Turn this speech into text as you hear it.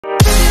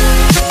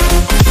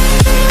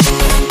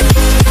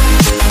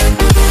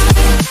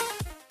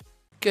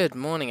Good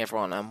morning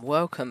everyone and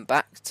welcome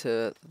back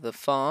to the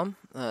farm.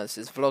 This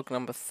is vlog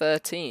number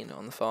 13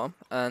 on the farm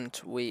and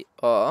we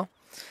are,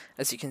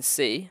 as you can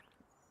see,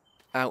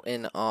 out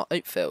in our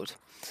oat field.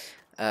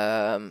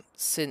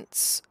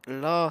 Since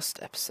last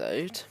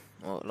episode,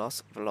 or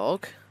last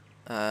vlog,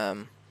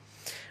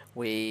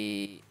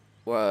 we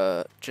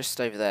were just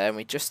over there and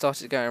we just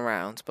started going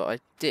around, but I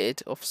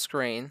did off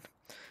screen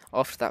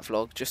after that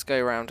vlog just go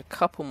around a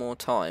couple more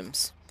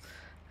times.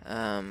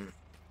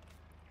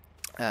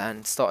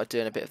 And started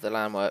doing a bit of the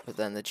land work, but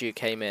then the dew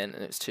came in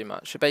and it was too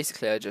much. So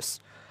basically I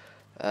just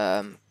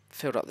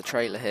filled up the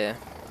trailer here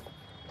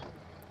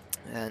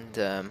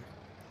and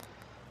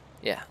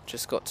yeah,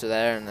 just got to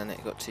there and then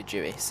it got too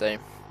dewy. So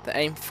the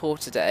aim for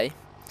today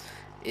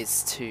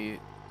is to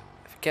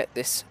get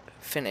this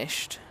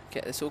finished,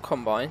 get this all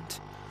combined,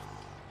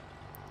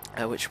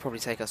 which will probably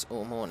take us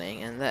all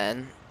morning, and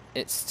then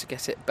it's to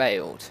get it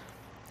baled,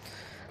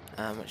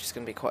 which is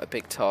going to be quite a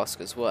big task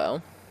as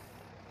well.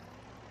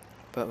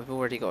 But we've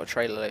already got a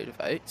trailer load of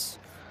oats,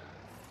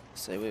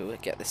 so we will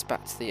get this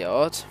back to the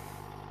yard.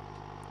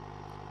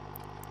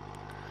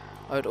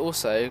 I would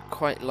also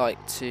quite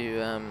like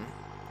to,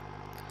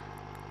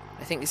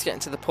 I think it's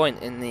getting to the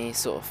point in the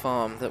sort of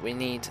farm that we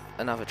need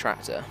another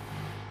tractor.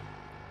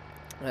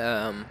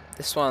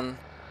 This one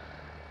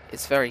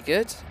is very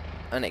good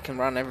and it can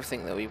run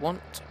everything that we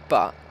want,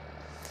 but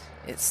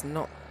it's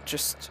not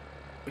just,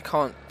 we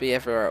can't be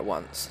everywhere at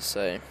once,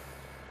 so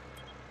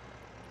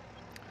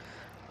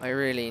I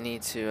really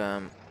need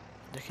to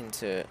look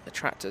into a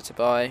tractor to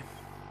buy.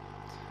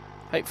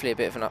 Hopefully a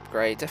bit of an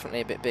upgrade,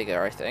 definitely a bit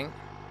bigger I think,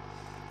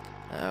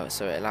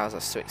 so it allows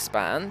us to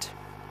expand.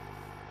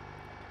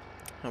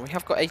 And we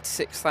have got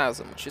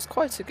 86,000, which is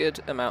quite a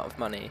good amount of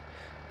money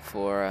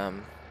for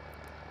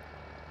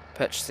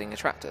purchasing a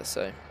tractor,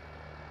 so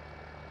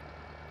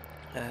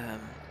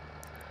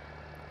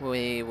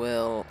we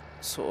will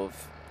sort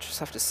of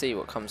just have to see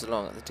what comes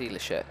along at the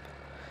dealership.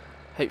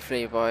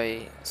 Hopefully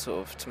by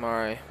sort of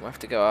tomorrow we'll have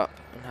to go up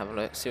and have a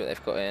look, see what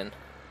they've got in.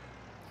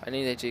 I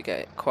know they do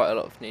get quite a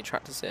lot of new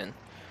tractors in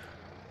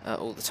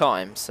all the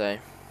time, so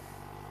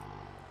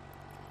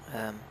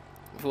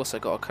we've also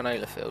got a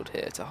canola field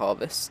here to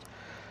harvest,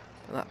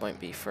 but that won't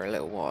be for a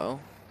little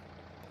while.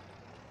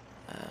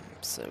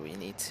 So we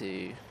need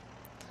to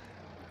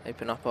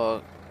open up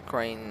our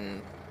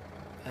grain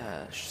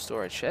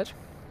storage shed.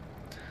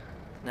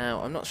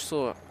 Now I'm not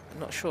sure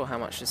how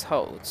much this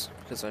holds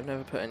because I've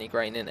never put any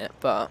grain in it,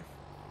 but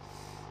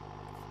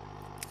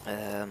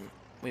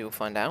we will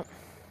find out.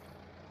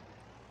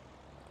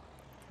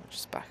 I'll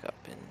just back up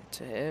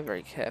into here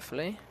very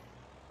carefully.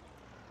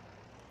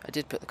 I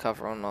did put the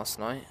cover on last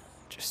night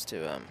just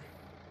to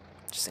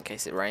just in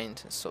case it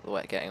rained and stop the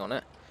wet getting on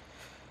it.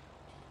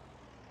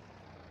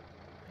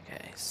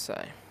 Okay,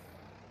 so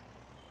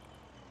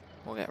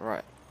we'll get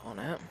right on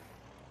it,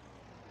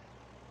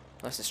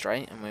 nice and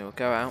straight, and we will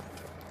go out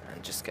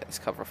and just get this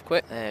cover off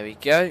quick. There we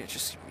go,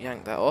 just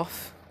yank that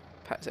off,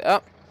 packed it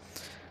up,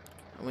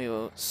 and we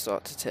will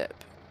start to tip.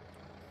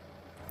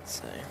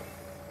 So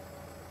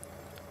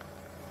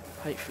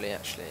hopefully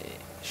actually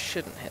it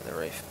shouldn't hit the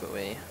roof, but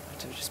we have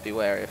to just be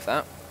wary of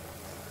that.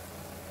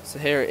 So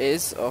here it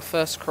is, our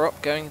first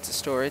crop going into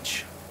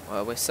storage.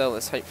 Well, we'll sell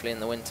this hopefully in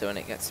the winter when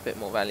it gets a bit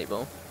more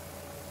valuable,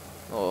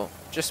 or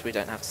just we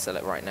don't have to sell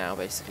it right now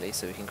basically,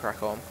 so we can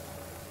crack on.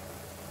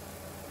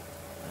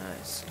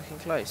 It's looking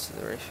close to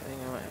the roof. I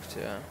think I might have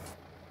to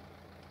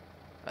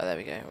oh, there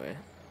we go,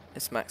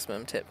 it's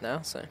maximum tip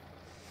now, so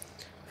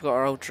we've got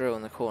our old drill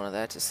in the corner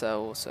there to sell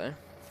also.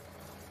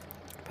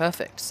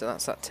 Perfect, so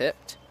that's that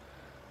tipped.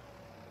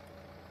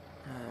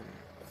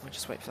 We'll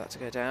just wait for that to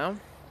go down.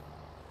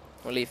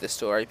 We'll leave this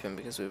door open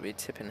because we'll be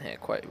tipping here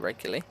quite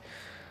regularly,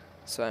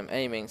 so I'm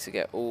aiming to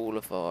get all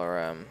of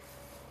our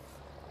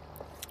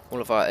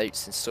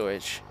oats in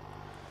storage,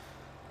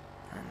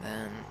 and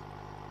then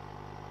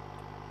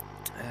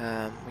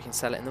we can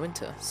sell it in the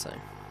winter. So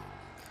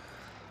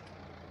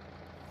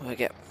we'll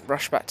get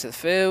rushed back to the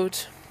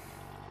field,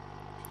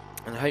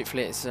 and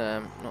hopefully it's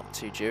not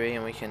too dewy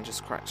and we can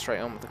just crack straight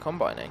on with the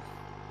combining.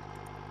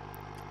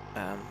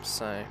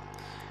 So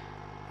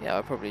yeah,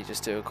 I'll probably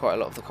just do quite a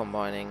lot of the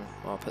combining.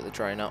 I'll put the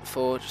drone up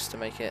for just to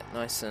make it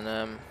nice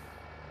and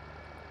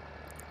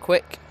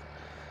quick,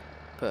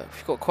 but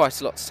we've got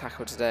quite a lot to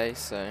tackle today,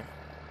 so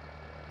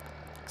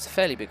it's a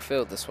fairly big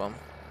field, this one.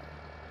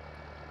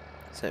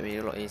 So it'd be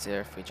a lot easier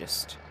if we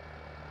just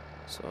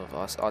sort of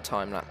our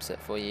time lapse it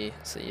for you,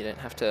 so you don't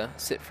have to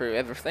sit through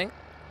everything.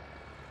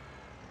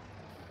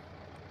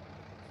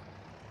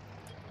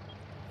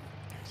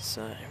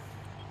 So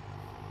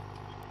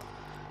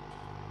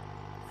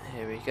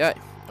here we go.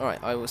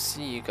 Alright, I will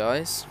see you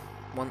guys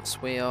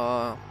once we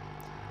are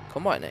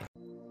combining.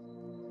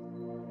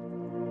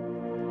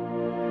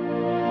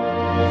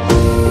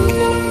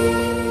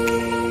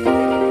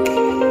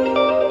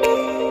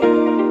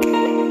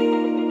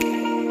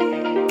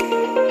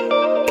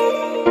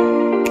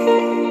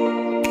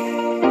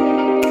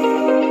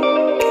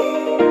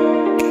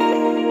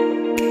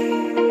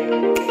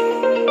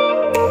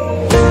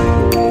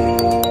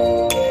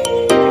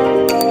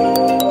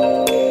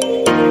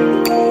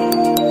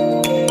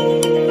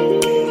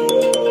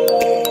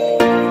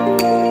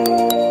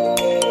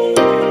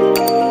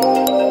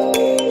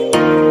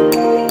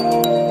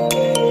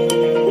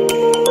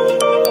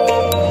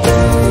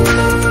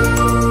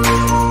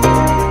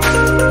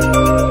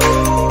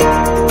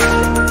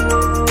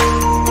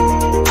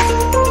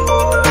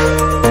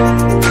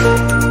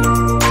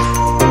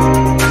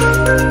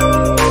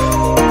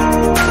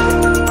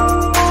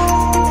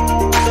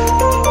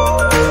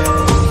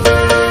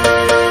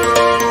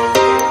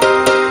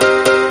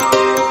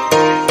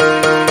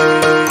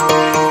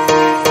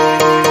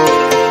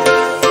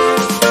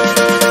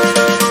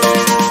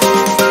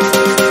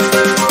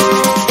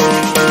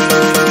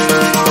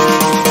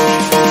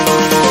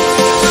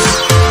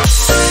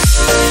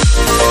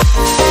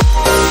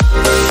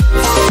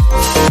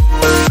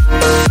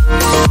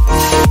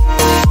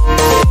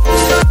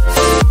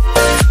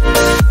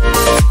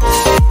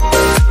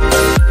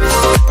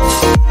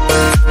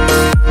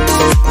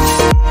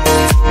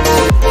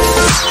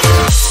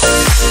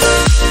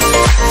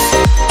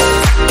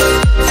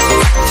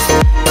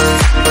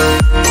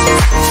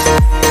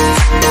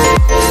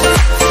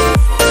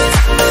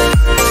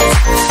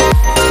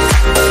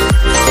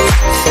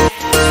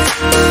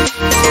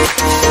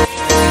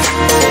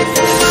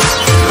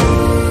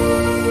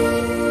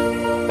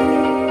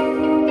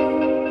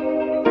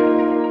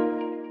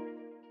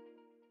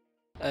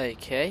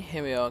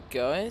 are,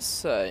 guys.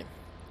 So,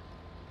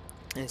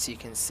 as you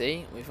can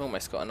see, we've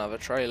almost got another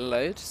trailer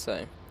load,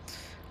 so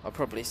I'll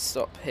probably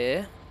stop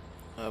here.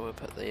 I will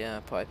put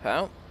the pipe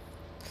out,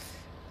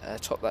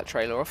 top that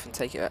trailer off and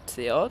take it back to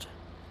the yard.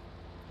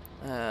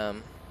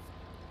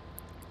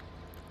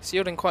 It's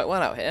yielding quite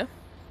well out here.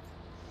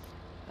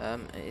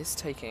 It is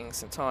taking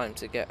some time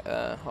to get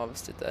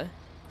harvested though,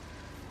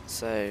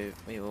 so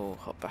we will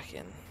hop back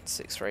in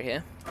 6-3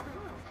 here.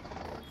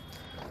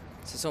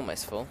 So it's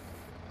almost full.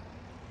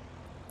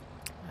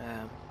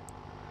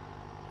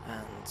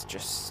 And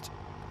just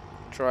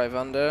drive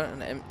under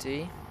and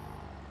empty.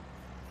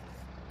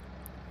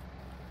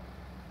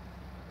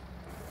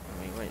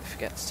 And we won't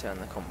forget to turn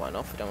the combine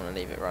off, we don't want to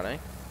leave it running.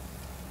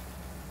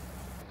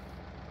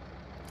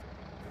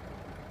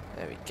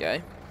 There we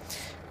go.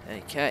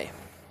 Okay.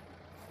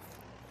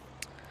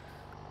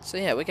 So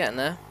yeah, we're getting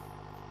there.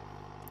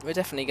 We'll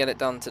definitely get it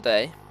done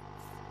today.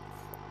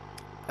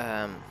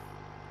 Yeah,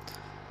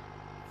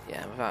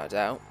 without a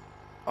doubt.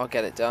 I'll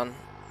get it done.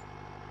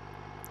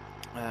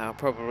 I'll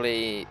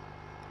probably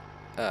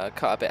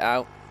cut a bit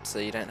out so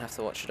you don't have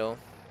to watch it all.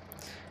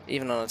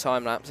 Even on a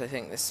time lapse, I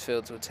think this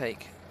field will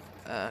take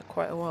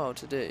quite a while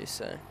to do.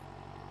 So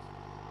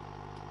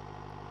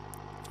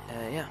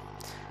yeah,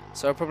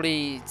 so I'll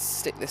probably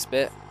stick this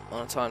bit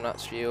on a time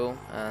lapse for you all,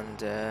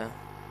 and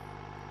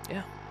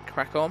yeah,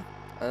 crack on,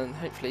 and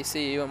hopefully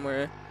see you when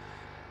we're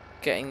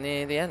getting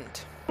near the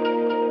end.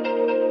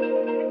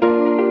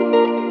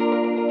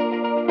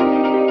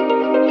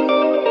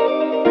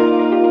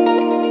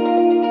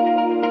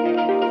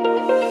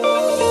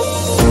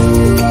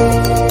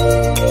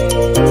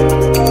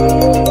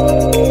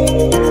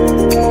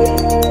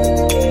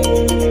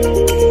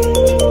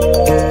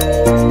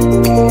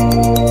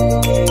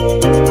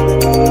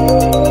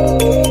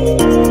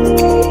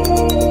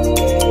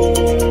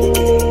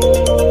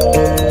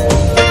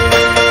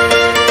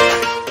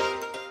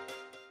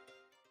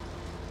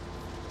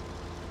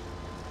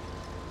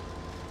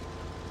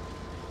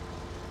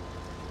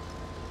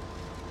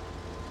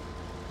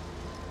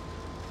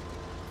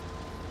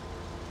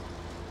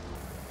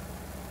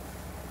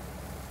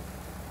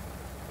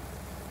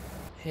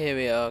 Here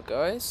we are,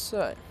 guys.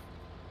 So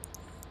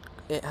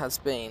it has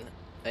been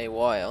a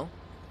while,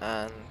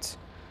 and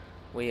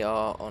we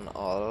are on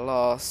our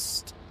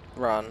last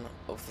run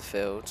of the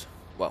field.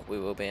 Well, we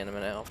will be in a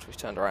minute after we've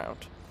turned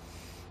around.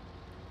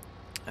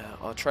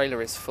 Our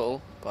trailer is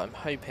full, but I'm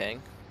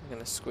hoping I'm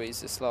going to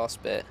squeeze this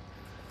last bit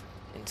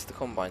into the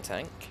combine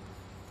tank.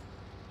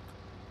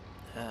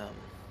 The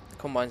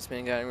combine's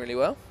been going really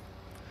well.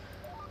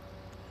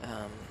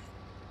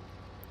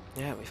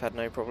 Yeah, we've had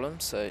no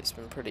problems, so it's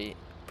been pretty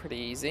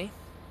easy.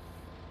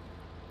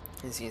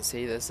 As you can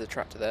see, there's the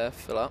tractor there,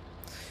 fill up.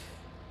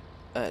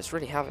 It's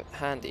really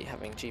handy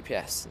having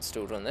GPS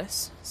installed on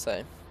this,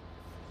 so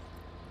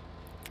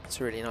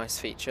it's a really nice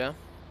feature.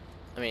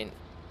 I mean,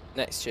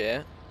 next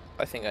year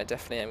I think I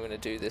definitely am going to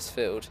do this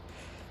field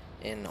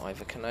in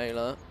either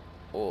canola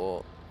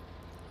or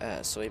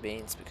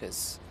soybeans,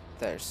 because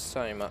there's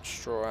so much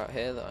straw out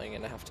here that I'm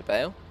going to have to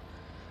bale,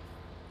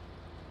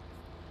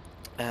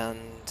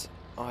 and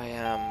I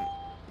am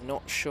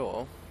not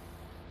sure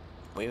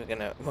we're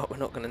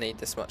not gonna need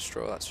this much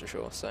straw, that's for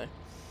sure. So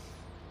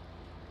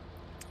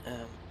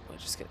we'll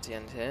just get to the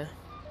end here.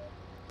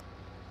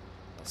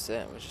 That's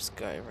it. We'll just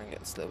go over and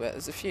get this little bit.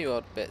 There's a few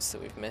odd bits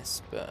that we've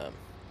missed, but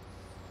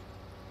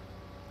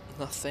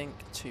nothing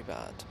too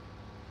bad.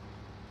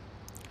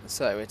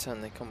 So we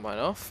turn the combine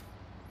off.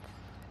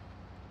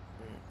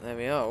 There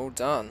we are, all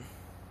done.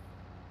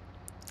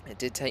 It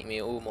did take me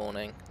all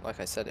morning, like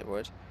I said it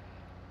would.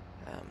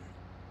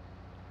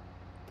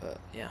 But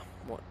yeah,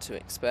 what to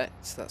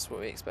expect, that's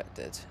what we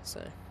expected.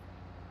 So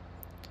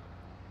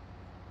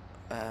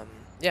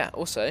yeah,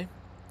 also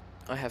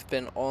I have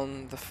been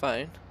on the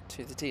phone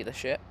to the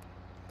dealership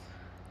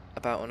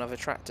about another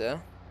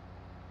tractor,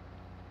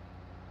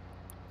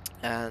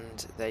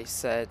 and they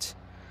said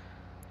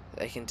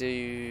they can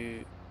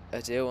do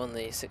a deal on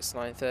the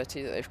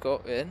 6930 that they've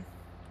got in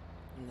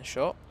the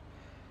shop.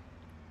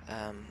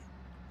 I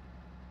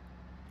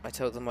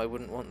told them I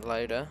wouldn't want the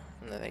loader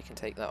and that they can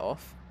take that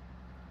off.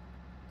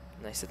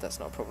 And they said that's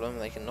not a problem,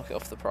 they can knock it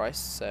off the price,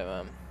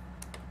 so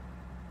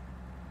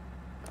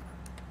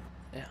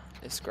yeah,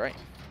 it's great.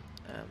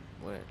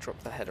 We'll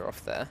drop the header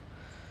off there,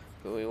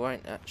 but we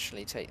won't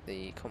actually take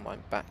the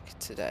combine back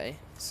today,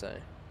 so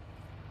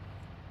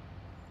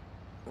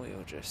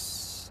we'll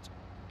just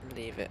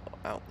leave it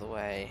out the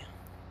way,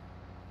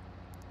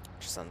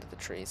 just under the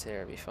trees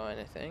here, it'll be fine,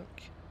 I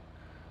think.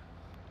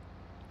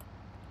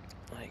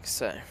 Like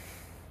so.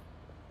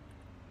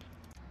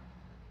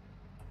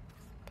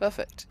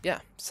 Perfect, yeah,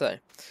 so,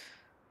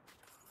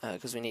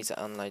 because we need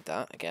to unload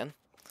that again.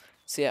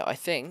 So yeah, I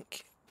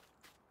think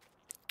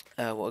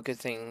what a good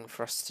thing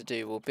for us to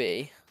do will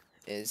be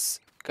is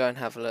go and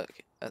have a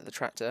look at the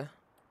tractor.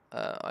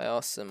 I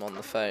asked them on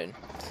the phone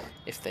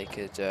if they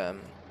could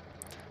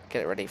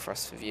get it ready for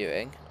us for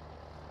viewing,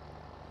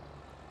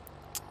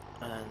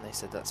 and they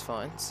said that's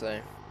fine. So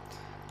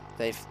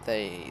this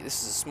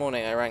is this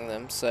morning I rang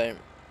them, so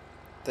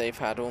they've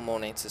had all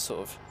morning to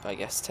sort of, I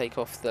guess, take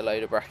off the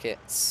loader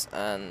brackets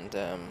and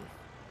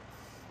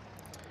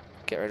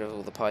get rid of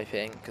all the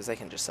piping, because they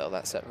can just sell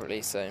that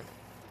separately. So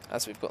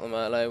as we've got the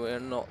Merlot, we're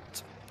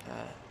not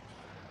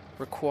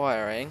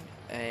requiring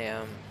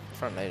a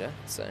front loader,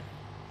 so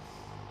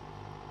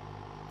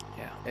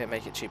yeah, it'll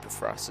make it cheaper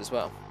for us as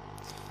well.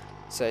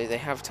 So they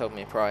have told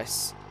me a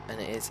price,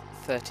 and it is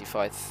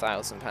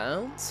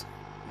 £35,000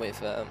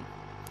 with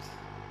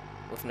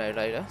no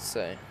loader,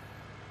 so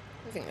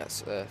I think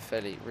that's a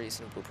fairly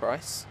reasonable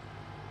price.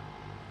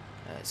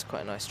 It's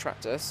quite a nice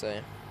tractor,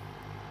 so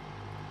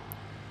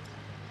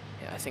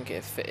yeah, I think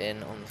it'll fit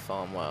in on the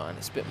farm well, and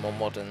it's a bit more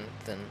modern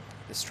than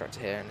this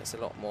tractor here, and it's a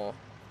lot more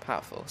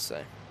powerful,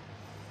 so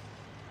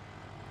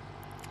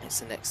it's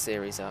the next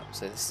series up.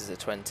 So this is a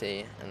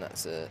 20 and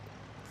that's a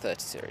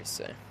 30 series,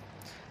 so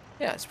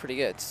yeah, it's pretty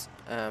good.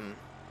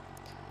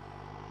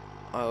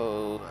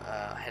 I'll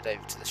head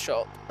over to the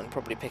shop and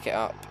probably pick it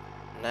up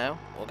now.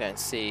 We'll go and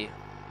see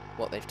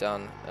what they've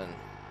done, and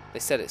they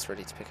said it's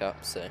ready to pick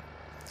up, so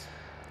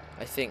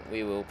I think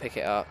we will pick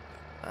it up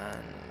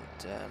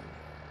and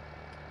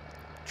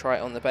try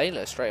it on the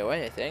baler straight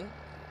away, I think.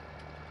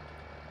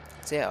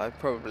 So yeah, I'd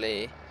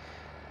probably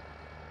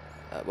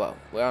well,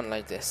 we'll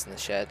unload this in the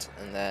shed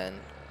and then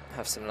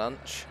have some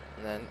lunch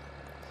and then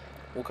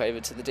walk over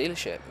to the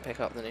dealership and pick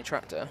up the new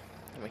tractor,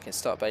 and we can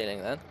start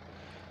baling then.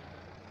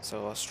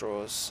 So our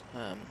straw's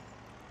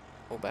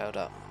all baled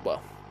up.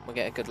 Well, we'll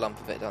get a good lump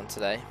of it done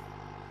today.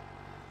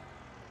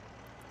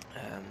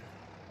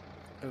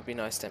 It would be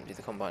nice to empty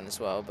the combine as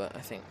well, but I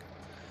think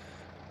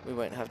we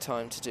won't have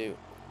time to do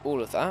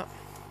all of that.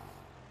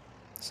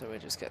 So we'll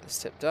just get this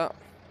tipped up.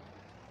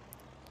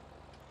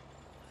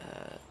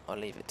 I'll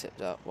leave it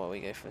tipped up while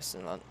we go for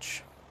some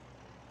lunch.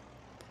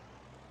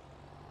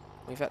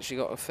 We've actually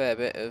got a fair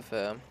bit of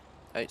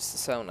oats to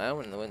sell now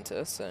in the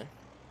winter, so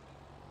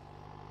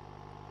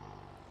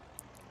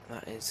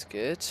that is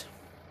good.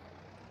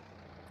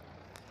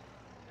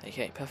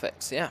 Okay,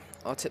 perfect. So yeah,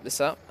 I'll tip this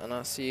up and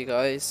I'll see you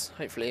guys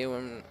hopefully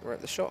when we're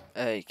at the shop.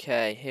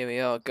 Okay, here we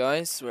are,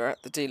 guys. We're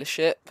at the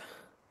dealership.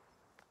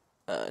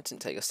 It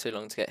didn't take us too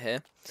long to get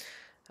here.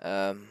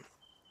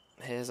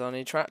 Here's our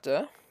new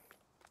tractor.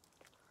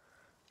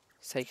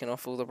 It's taken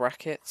off all the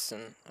brackets,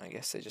 and I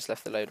guess they just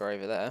left the loader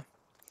over there.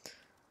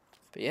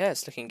 But yeah,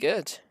 it's looking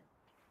good.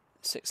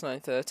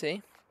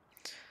 6930.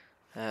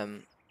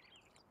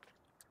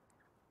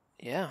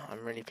 Yeah,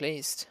 I'm really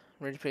pleased.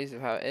 Really pleased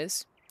with how it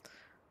is.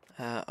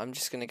 I'm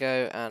just going to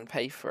go and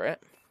pay for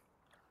it.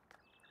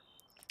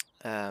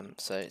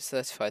 So it's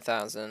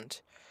 35,000.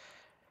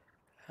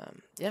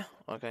 Yeah,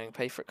 I'll go and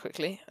pay for it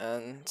quickly,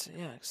 and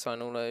yeah, sign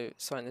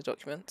the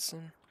documents,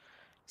 and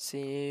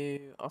see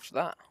you after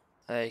that.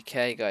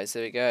 Okay, guys,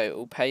 there we go.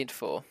 All paid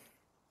for.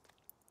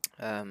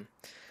 So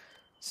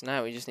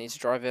now we just need to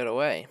drive it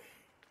away.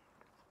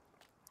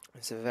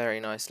 It's a very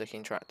nice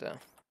looking tractor.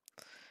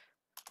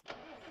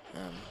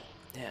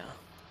 Yeah,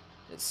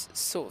 it's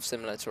sort of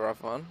similar to our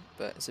other one,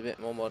 but it's a bit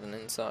more modern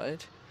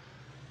inside.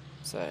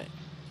 So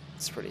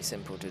it's pretty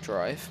simple to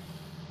drive.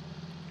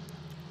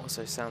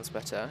 Also sounds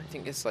better. I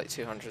think it's like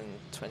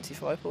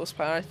 225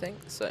 horsepower, I think.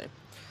 So it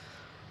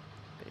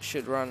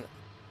should run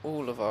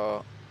all of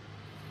our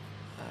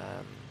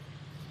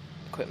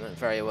equipment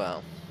very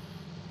well.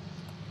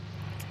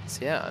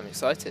 So yeah, I'm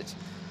excited.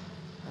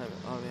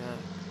 I'm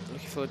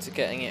looking forward to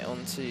getting it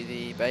onto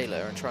the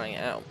baler and trying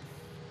it out.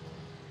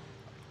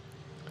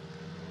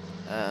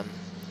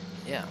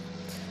 Yeah.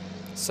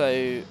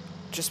 So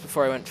just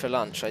before I went for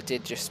lunch, I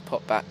did just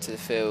pop back to the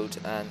field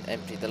and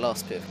empty the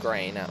last bit of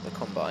grain out of the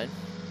combine,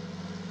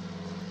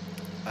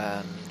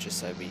 just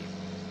so we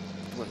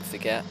wouldn't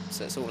forget.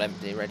 So it's all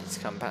empty, ready to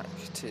come back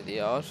to the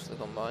yard, the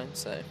combine.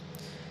 So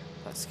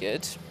that's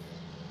good.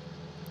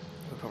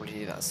 We'll probably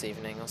do that this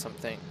evening or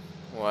something,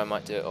 or I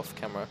might do it off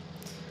camera.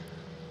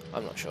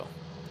 I'm not sure.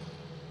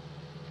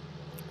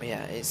 But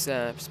yeah, it's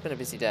been a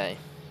busy day.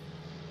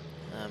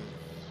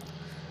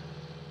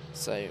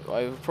 So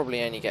I will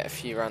probably only get a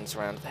few runs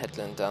around the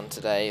headland done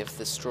today of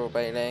the straw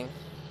baling.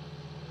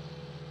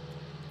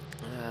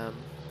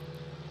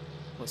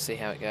 We'll see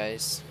how it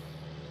goes.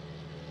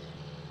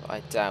 But I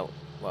doubt,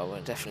 well, we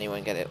definitely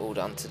won't get it all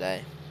done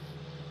today.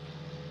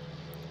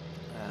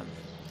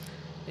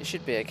 It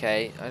should be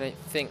okay. I don't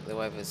think the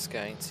weather's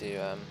going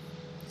to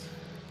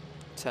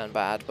turn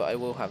bad, but I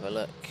will have a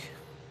look.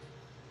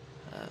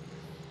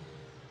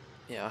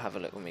 Yeah, I'll have a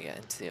look when we get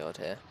into the yard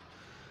here,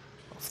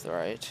 off the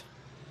road.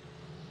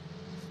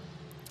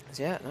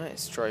 So yeah, no,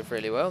 it's drove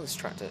really well, this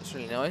tractor. It's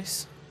really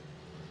nice.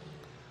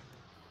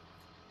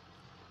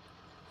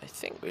 I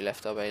think we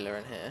left our baler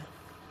in here,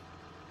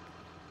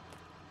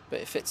 but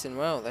it fits in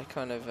well. They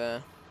kind of,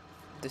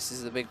 this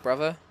is the big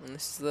brother, and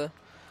this is the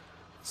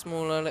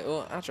smaller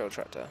little agile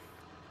tractor.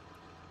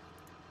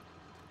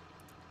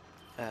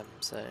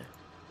 So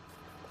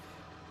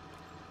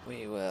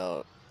we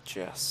will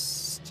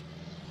just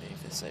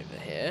move this over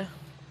here,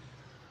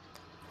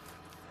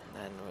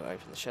 and then we'll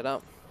open the shed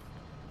up.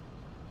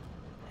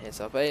 Here's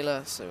our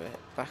baler, so we're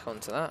back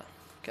onto that,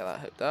 get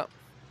that hooked up.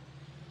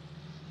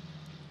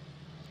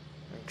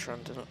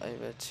 trundle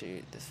over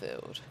to the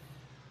field.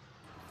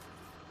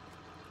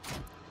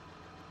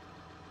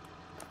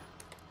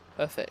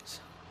 Perfect.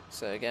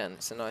 So again,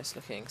 it's a nice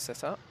looking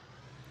setup.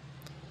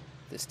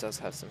 This does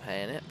have some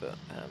hay in it, but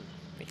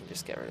we can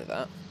just get rid of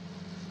that.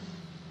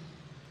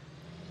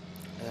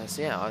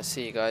 So yeah, I'll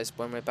see you guys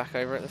when we're back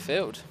over at the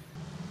field.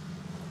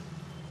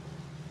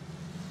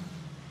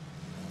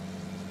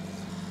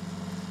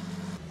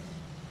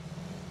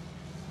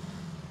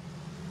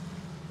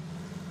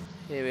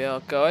 Here we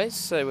are, guys,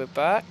 so we're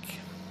back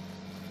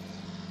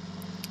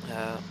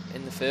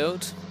in the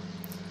field.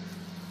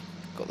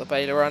 Got the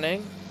baler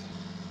running.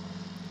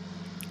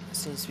 It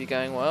seems to be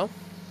going well.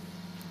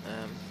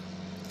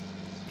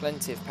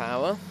 Plenty of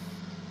power,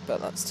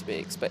 but that's to be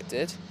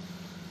expected.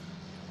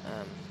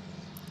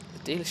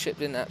 The dealership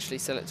didn't actually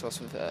sell it to us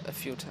with a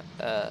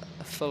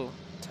full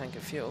tank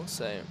of fuel,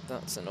 so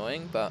that's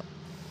annoying, but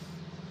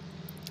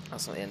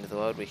that's not the end of the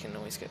world. We can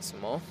always get some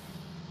more.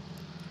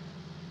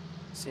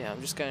 So yeah,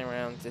 I'm just going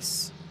around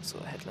this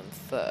sort of headland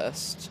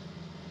first,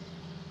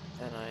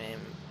 then I'm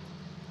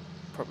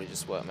probably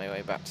just work my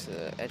way back to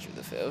the edge of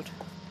the field.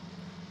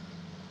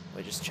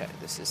 We'll just check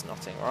this is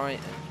knotting right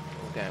and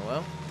all going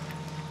well.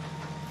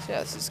 So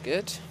yeah, this is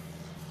good.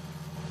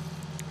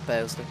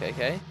 Bales look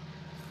okay.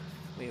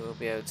 We will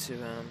be able to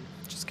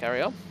just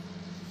carry on.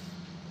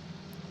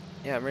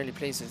 Yeah, I'm really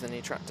pleased with the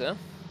new tractor.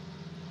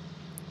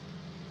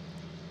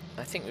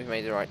 I think we've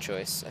made the right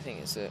choice. I think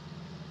it's a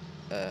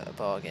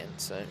bargain,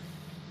 so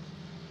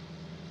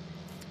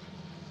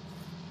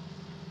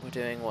we're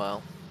doing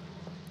well.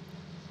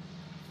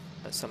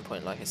 At some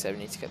point, like I said, we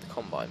need to get the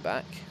combine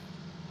back,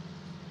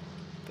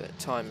 but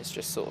time is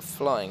just sort of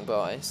flying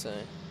by, so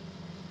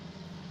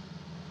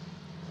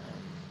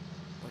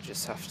we'll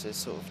just have to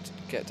sort of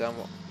get done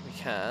what we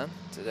can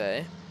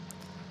today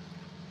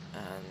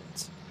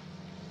and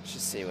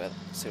just see what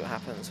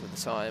happens with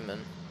the time.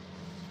 And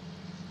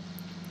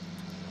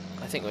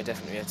I think we'll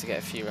definitely be able to get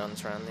a few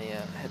runs around the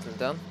headland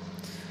done.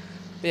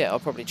 But yeah, I'll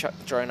probably chuck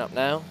the drone up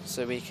now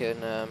so we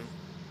can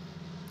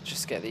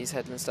just get these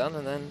headlands done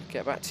and then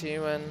get back to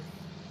you when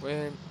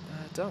we're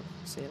done.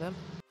 See you then.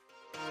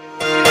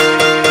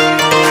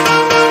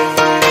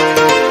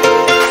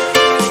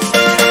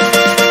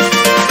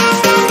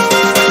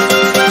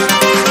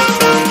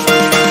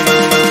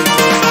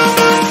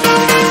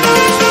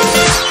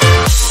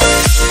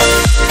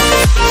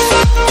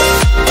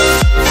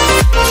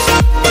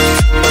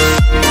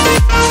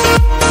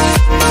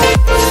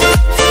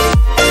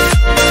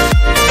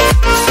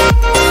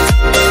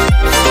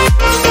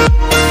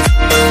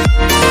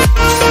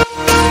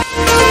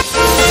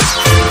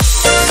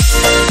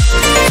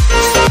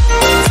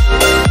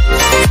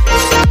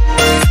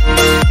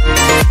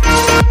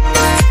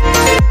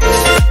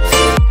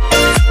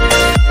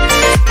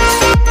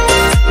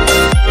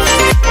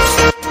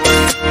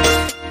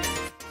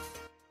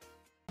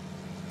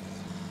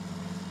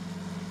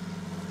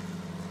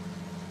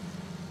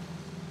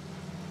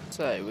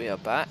 So we are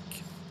back.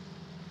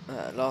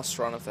 Last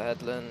run of the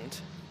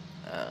headland.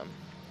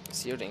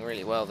 It's yielding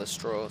really well, the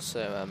straw,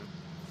 so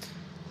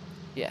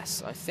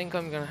yes, I think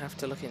I'm going to have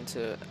to look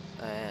into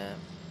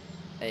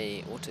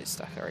a auto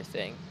stacker, I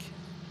think.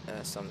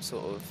 Some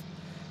sort of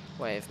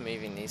way of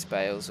moving these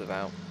bales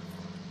without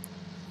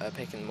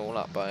picking them all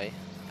up by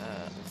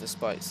the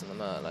spikes and the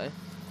Merlot.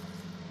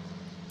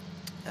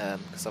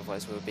 Because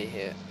otherwise we'll be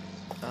here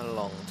a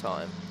long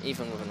time.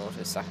 Even with an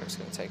auto stacker, it's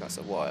going to take us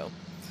a while.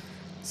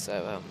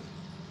 So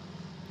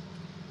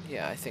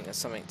yeah, I think that's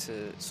something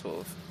to sort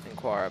of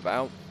inquire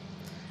about.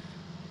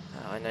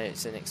 I know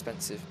it's an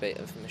expensive bit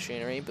of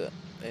machinery, but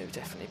it would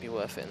definitely be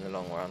worth it in the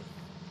long run,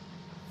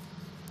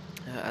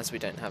 as we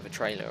don't have a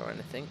trailer or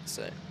anything.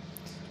 So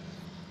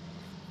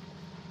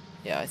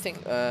yeah, I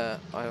think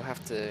I'll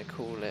have to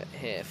call it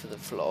here for the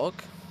vlog,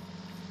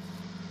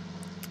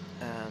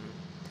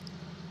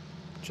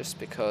 just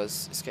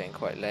because it's getting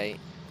quite late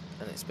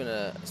and it's been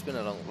a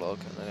long vlog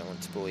and I don't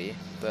want to bore you,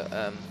 but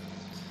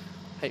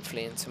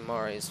hopefully in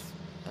tomorrow's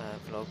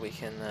vlog we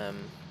can,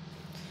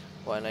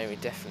 well, I know we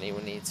definitely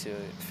will need to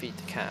feed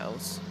the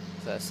cows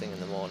first thing in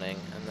the morning,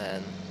 and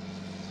then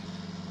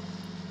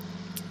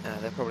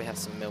they'll probably have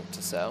some milk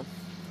to sell.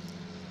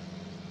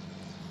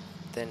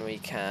 Then we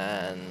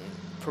can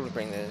probably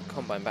bring the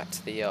combine back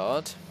to the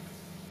yard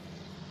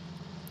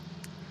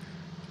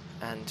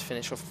and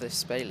finish off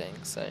this baling.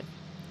 So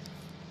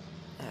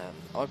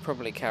I'll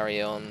probably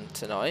carry on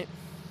tonight,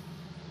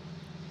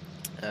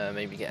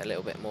 maybe get a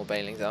little bit more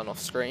baling done off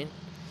screen,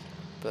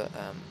 but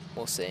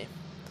we'll see.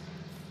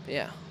 But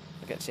yeah,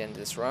 we'll get to the end of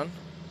this run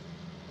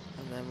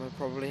and then we'll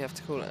probably have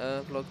to call it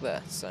a vlog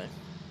there. So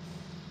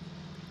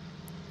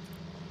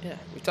yeah,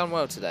 we've done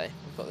well today.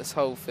 We've got this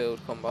whole field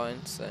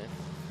combined, so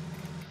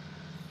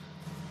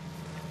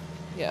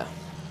yeah,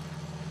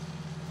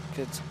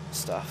 good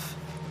stuff.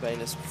 The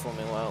baler's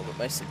performing well, but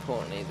most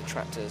importantly the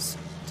tractor's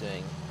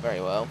doing very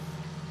well.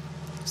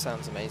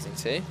 Sounds amazing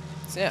too.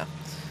 So yeah,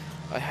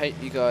 I hope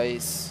you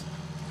guys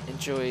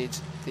enjoyed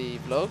the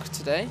vlog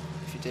today.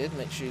 If you did,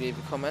 make sure you leave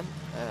a comment,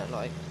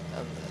 like,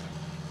 and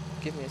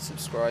give me a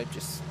subscribe.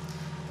 Just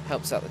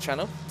helps out the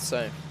channel.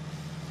 So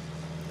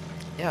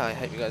yeah, I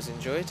hope you guys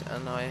enjoyed,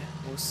 and I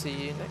will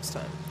see you next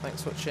time.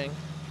 Thanks for watching.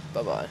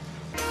 Bye bye.